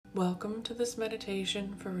Welcome to this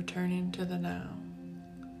meditation for returning to the now.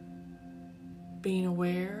 Being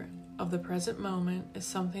aware of the present moment is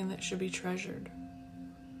something that should be treasured.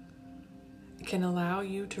 It can allow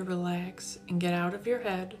you to relax and get out of your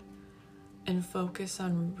head and focus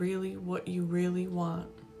on really what you really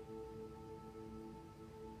want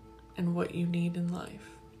and what you need in life.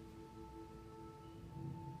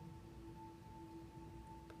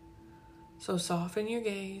 So soften your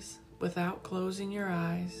gaze without closing your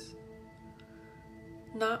eyes,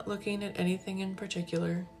 not looking at anything in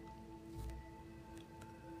particular.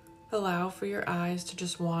 Allow for your eyes to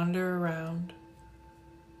just wander around.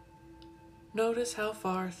 Notice how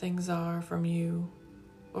far things are from you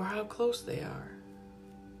or how close they are.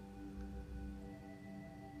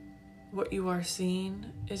 What you are seeing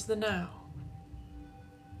is the now.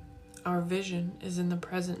 Our vision is in the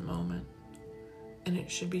present moment, and it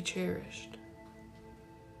should be cherished.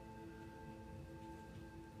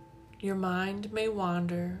 Your mind may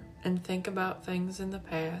wander and think about things in the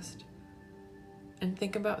past and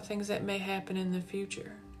think about things that may happen in the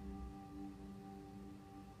future.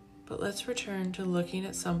 But let's return to looking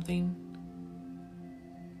at something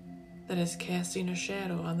that is casting a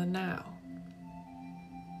shadow on the now.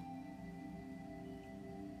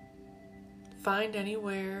 Find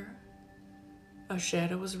anywhere a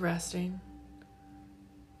shadow is resting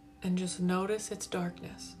and just notice its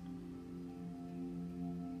darkness.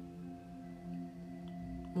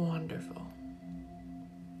 Wonderful.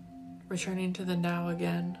 Returning to the now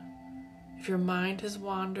again. If your mind has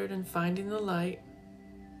wandered and finding the light,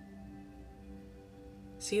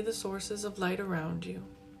 see the sources of light around you.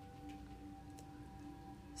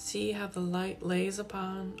 See how the light lays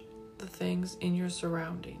upon the things in your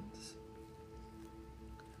surroundings.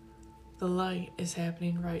 The light is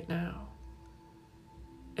happening right now.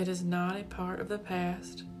 It is not a part of the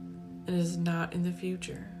past. It is not in the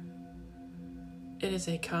future. It is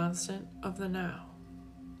a constant of the now.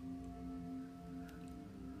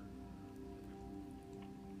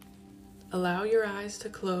 Allow your eyes to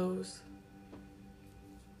close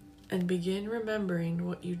and begin remembering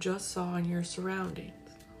what you just saw in your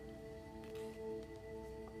surroundings.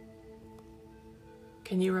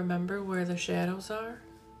 Can you remember where the shadows are?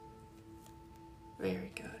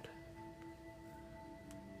 Very good.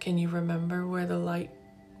 Can you remember where the light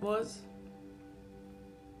was?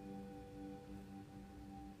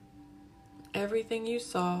 Everything you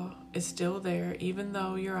saw is still there even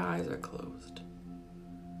though your eyes are closed.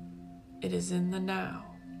 It is in the now.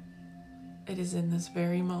 It is in this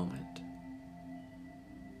very moment.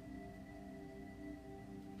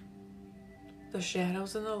 The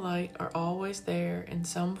shadows and the light are always there in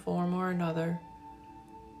some form or another,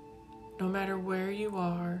 no matter where you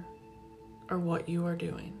are or what you are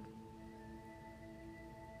doing.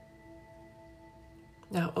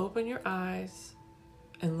 Now open your eyes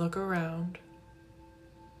and look around.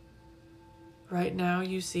 Right now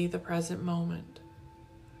you see the present moment.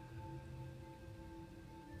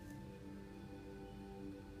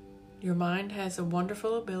 Your mind has a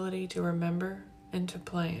wonderful ability to remember and to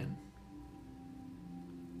plan.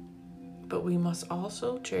 But we must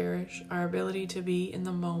also cherish our ability to be in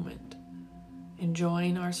the moment,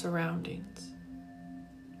 enjoying our surroundings.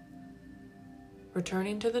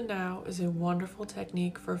 Returning to the now is a wonderful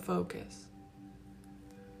technique for focus.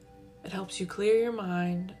 It helps you clear your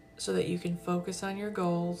mind so that you can focus on your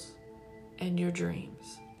goals and your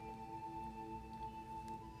dreams.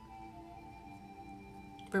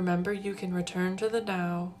 Remember, you can return to the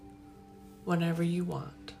now whenever you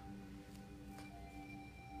want.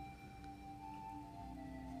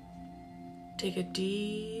 Take a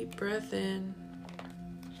deep breath in,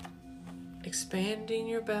 expanding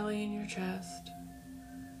your belly and your chest.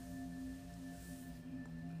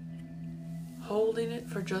 Holding it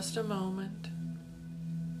for just a moment.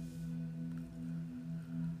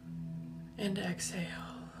 And exhale.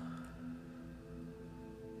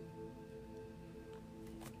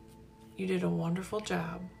 You did a wonderful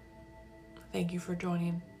job. Thank you for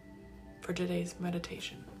joining for today's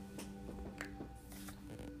meditation.